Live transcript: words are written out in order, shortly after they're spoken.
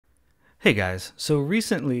Hey guys, so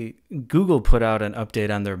recently Google put out an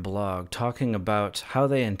update on their blog talking about how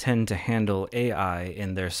they intend to handle AI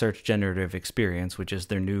in their search generative experience, which is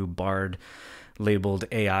their new Bard labeled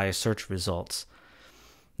AI search results.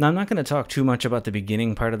 Now, I'm not going to talk too much about the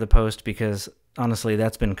beginning part of the post because honestly,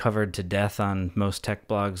 that's been covered to death on most tech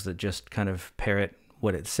blogs that just kind of parrot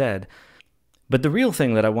what it said. But the real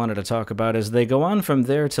thing that I wanted to talk about is they go on from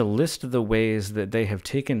there to list the ways that they have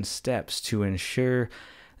taken steps to ensure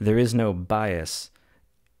there is no bias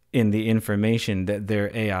in the information that their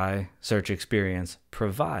AI search experience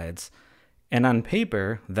provides. And on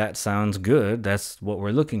paper, that sounds good. That's what we're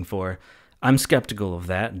looking for. I'm skeptical of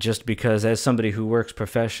that just because, as somebody who works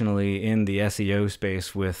professionally in the SEO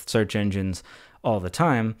space with search engines all the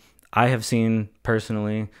time, I have seen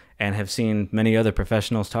personally and have seen many other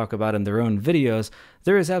professionals talk about in their own videos,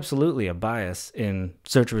 there is absolutely a bias in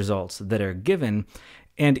search results that are given.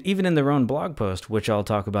 And even in their own blog post, which I'll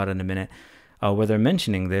talk about in a minute, where they're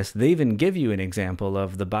mentioning this, they even give you an example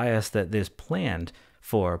of the bias that is planned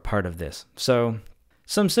for part of this. So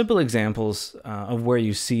some simple examples of where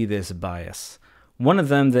you see this bias. One of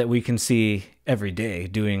them that we can see every day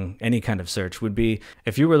doing any kind of search would be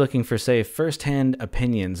if you were looking for, say, firsthand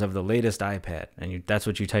opinions of the latest iPad, and that's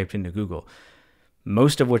what you typed into Google.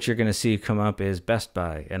 Most of what you're going to see come up is Best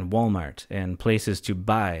Buy and Walmart and places to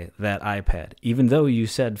buy that iPad, even though you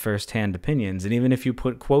said firsthand opinions. And even if you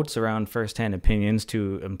put quotes around firsthand opinions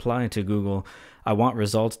to imply to Google, I want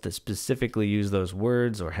results that specifically use those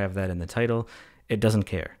words or have that in the title, it doesn't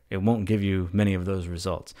care. It won't give you many of those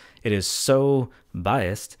results. It is so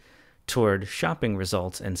biased toward shopping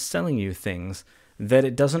results and selling you things that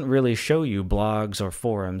it doesn't really show you blogs or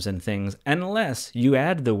forums and things unless you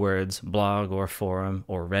add the words blog or forum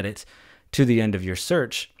or Reddit to the end of your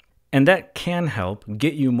search. And that can help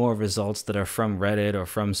get you more results that are from Reddit or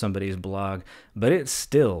from somebody's blog, but it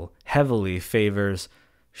still heavily favors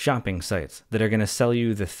shopping sites that are going to sell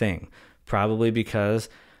you the thing, probably because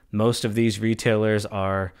most of these retailers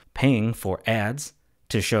are paying for ads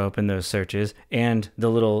to show up in those searches, and the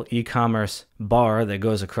little e-commerce bar that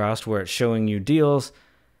goes across where it's showing you deals,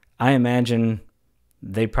 I imagine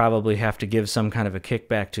they probably have to give some kind of a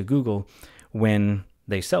kickback to Google when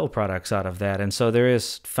they sell products out of that. And so there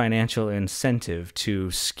is financial incentive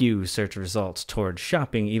to skew search results towards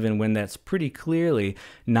shopping, even when that's pretty clearly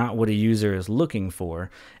not what a user is looking for.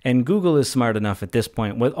 And Google is smart enough at this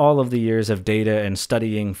point, with all of the years of data and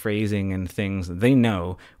studying phrasing and things, they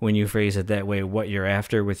know when you phrase it that way what you're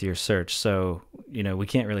after with your search. So, we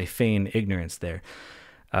can't really feign ignorance there.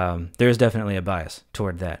 There's definitely a bias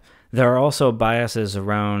toward that. There are also biases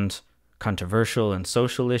around controversial and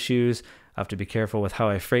social issues. I have to be careful with how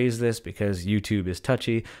I phrase this because YouTube is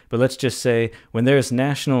touchy, but let's just say when there's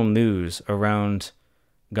national news around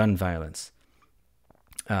gun violence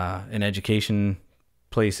in education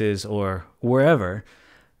places or wherever,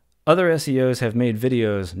 other SEOs have made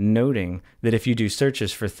videos noting that if you do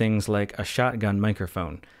searches for things like a shotgun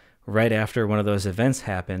microphone, right after one of those events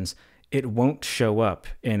happens, it won't show up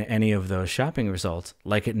in any of those shopping results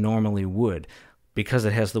like it normally would because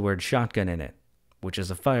it has the word shotgun in it, which is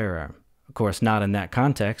a firearm. Of course, not in that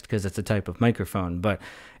context because it's a type of microphone, but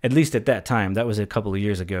at least at that time, that was a couple of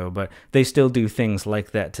years ago, but they still do things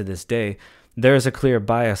like that to this day. There is a clear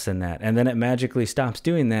bias in that, and then it magically stops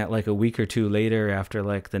doing that like a week or two later after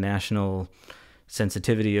like the national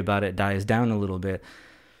sensitivity about it dies down a little bit.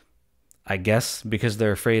 I guess because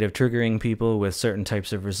they're afraid of triggering people with certain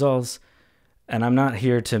types of results. And I'm not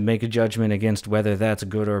here to make a judgment against whether that's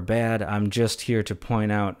good or bad. I'm just here to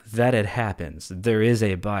point out that it happens. There is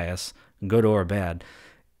a bias, good or bad,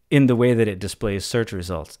 in the way that it displays search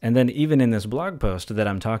results. And then even in this blog post that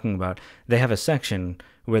I'm talking about, they have a section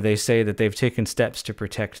where they say that they've taken steps to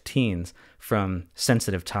protect teens from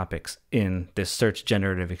sensitive topics in this search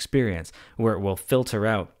generative experience, where it will filter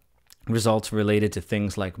out results related to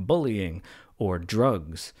things like bullying or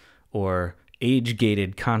drugs or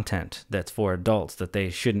age-gated content that's for adults that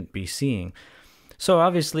they shouldn't be seeing. So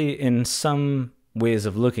obviously, in some ways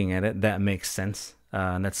of looking at it, that makes sense,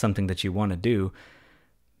 and that's something that you want to do.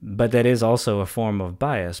 But that is also a form of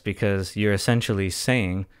bias because you're essentially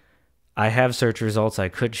saying, I have search results I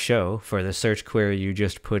could show for the search query you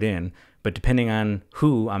just put in, but depending on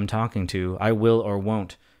who I'm talking to, I will or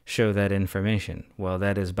won't show that information. Well,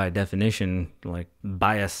 that is by definition like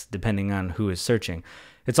bias depending on who is searching.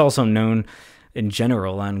 It's also known in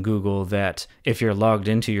general on Google that if you're logged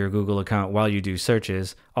into your Google account while you do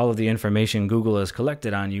searches, all of the information Google has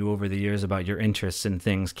collected on you over the years about your interests and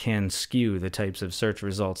things can skew the types of search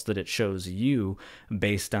results that it shows you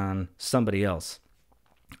based on somebody else.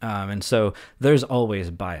 And so there's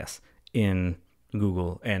always bias in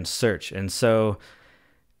Google and search. And so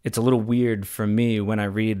it's a little weird for me when I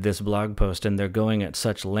read this blog post and they're going at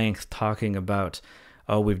such length talking about,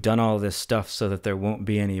 oh, we've done all this stuff so that there won't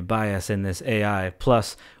be any bias in this AI.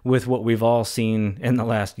 Plus, with what we've all seen in the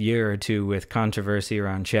last year or two with controversy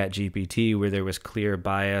around ChatGPT, where there was clear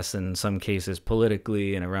bias in some cases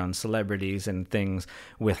politically and around celebrities and things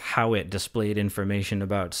with how it displayed information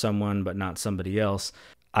about someone but not somebody else,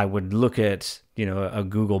 I would look at, a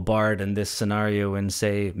Google Bard in this scenario and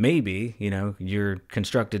say, maybe, you're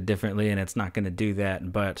constructed differently and it's not going to do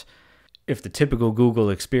that. But if the typical Google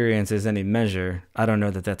experience is any measure, I don't know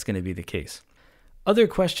that that's going to be the case. Other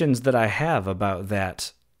questions that I have about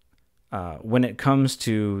that, when it comes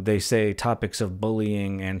to, they say, topics of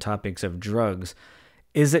bullying and topics of drugs,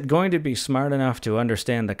 is it going to be smart enough to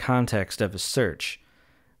understand the context of a search?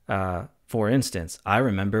 For instance, I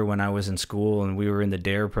remember when I was in school and we were in the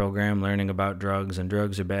DARE program learning about drugs and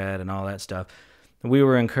drugs are bad and all that stuff. We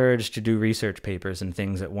were encouraged to do research papers and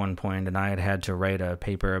things at one point, and I had to write a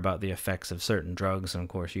paper about the effects of certain drugs, and of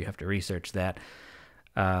course you have to research that.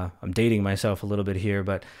 I'm dating myself a little bit here,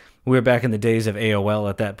 but we were back in the days of AOL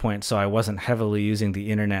at that point, so I wasn't heavily using the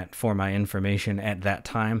internet for my information at that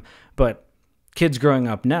time. But kids growing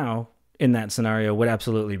up now in that scenario would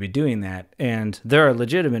absolutely be doing that, and there are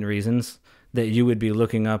legitimate reasons that you would be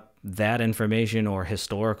looking up that information or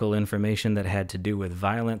historical information that had to do with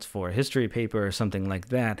violence for a history paper or something like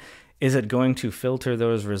that. Is it going to filter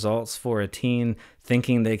those results for a teen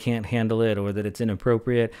thinking they can't handle it or that it's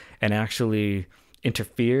inappropriate and actually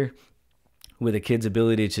interfere with a kid's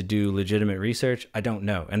ability to do legitimate research? I don't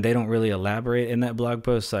know. And they don't really elaborate in that blog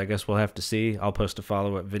post, so I guess we'll have to see. I'll post a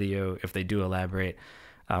follow-up video if they do elaborate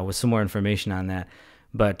with some more information on that.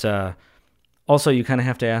 But also you kind of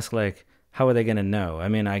have to ask, like, how are they going to know? I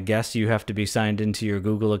mean, I guess you have to be signed into your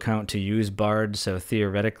Google account to use Bard, so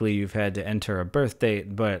theoretically you've had to enter a birth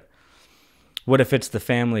date, but what if it's the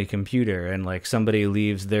family computer and like somebody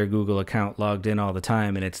leaves their Google account logged in all the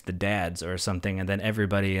time and it's the dad's or something, and then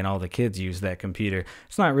everybody and all the kids use that computer?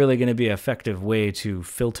 It's not really going to be an effective way to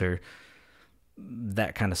filter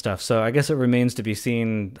that kind of stuff. So I guess it remains to be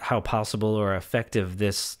seen how possible or effective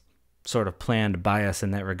this sort of planned bias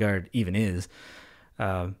in that regard even is.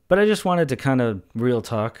 But I just wanted to kind of real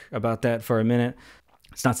talk about that for a minute.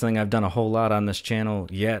 It's not something I've done a whole lot on this channel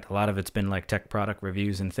yet. A lot of it's been like tech product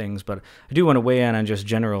reviews and things, but I do want to weigh in on just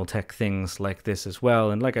general tech things like this as well.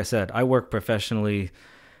 And like I said, I work professionally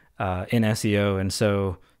in SEO, and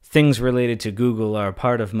so things related to Google are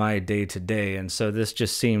part of my day-to-day, and so this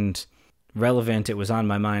just seemed relevant. It was on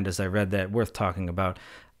my mind as I read that, worth talking about.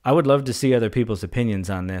 I would love to see other people's opinions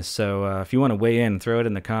on this, so if you want to weigh in, throw it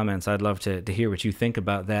in the comments. I'd love to hear what you think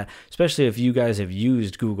about that, especially if you guys have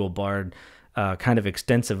used Google Bard kind of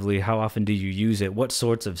extensively. How often do you use it? What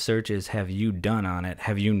sorts of searches have you done on it?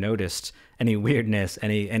 Have you noticed any weirdness,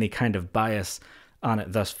 any kind of bias on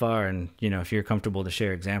it thus far? And, if you're comfortable to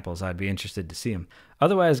share examples, I'd be interested to see them.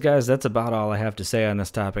 Otherwise, guys, that's about all I have to say on this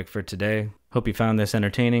topic for today. Hope you found this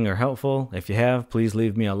entertaining or helpful. If you have, please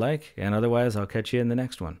leave me a like, and otherwise, I'll catch you in the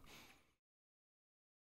next one.